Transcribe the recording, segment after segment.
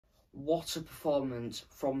what a performance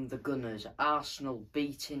from the Gunners. Arsenal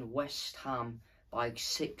beating West Ham by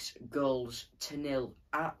 6 goals to 0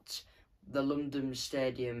 at the London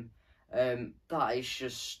Stadium. That is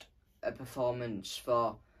just a performance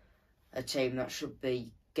for a team that should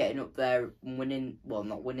be getting up there and winning, well,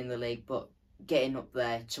 not winning the league, but getting up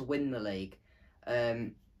there to win the league.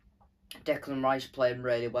 Declan Rice playing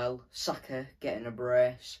really well, Saka getting a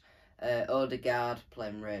brace, Odegaard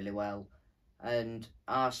playing really well, and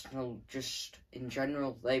Arsenal just in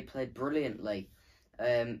general, they played brilliantly.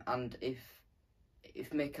 And if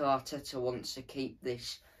Mikel Arteta wants to keep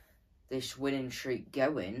this winning streak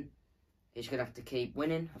going, he's going to have to keep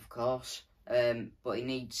winning, of course, but he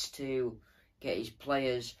needs to get his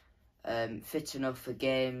players fit enough for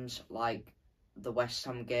games like the West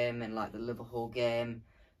Ham game and like the Liverpool game.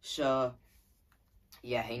 So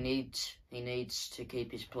yeah, he needs to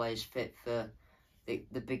keep his players fit for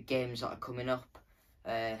the big games that are coming up.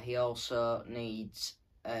 He also needs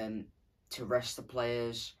to rest the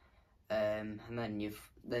players, and then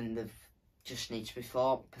they've just need to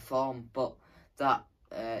perform. But that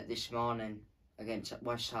this morning against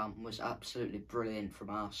West Ham was absolutely brilliant from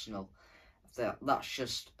Arsenal. That's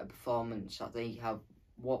just a performance that they have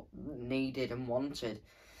what needed and wanted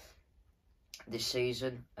this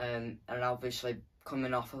season, and obviously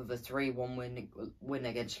coming off of a 3-1 win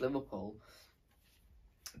against Liverpool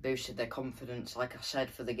boosted their confidence, like I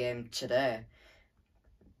said, for the game today,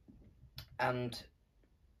 and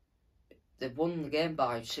they've won the game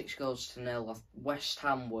by 6 goals to 0. West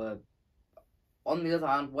Ham were, on the other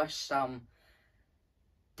hand, West Ham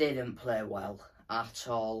didn't play well at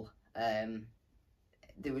all.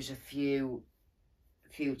 There was a few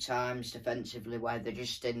times defensively where they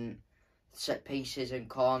just didn't set pieces and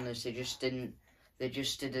corners. They just didn't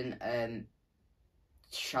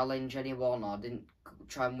challenge anyone or didn't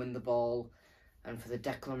try and win the ball. And for the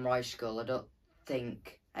Declan Rice goal, I don't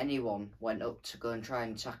think anyone went up to go and try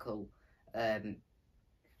and tackle.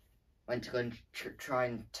 Try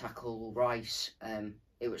and tackle Rice.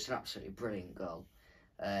 It was an absolutely brilliant goal.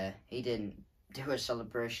 He didn't do a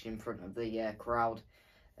celebration in front of the crowd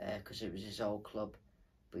because it was his old club.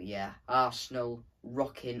 But yeah, Arsenal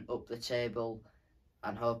rocking up the table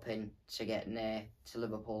and hoping to get near to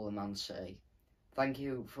Liverpool and Man City. Thank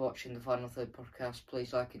you for watching the Final Third podcast.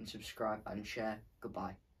 Please like and subscribe and share.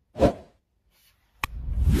 Goodbye.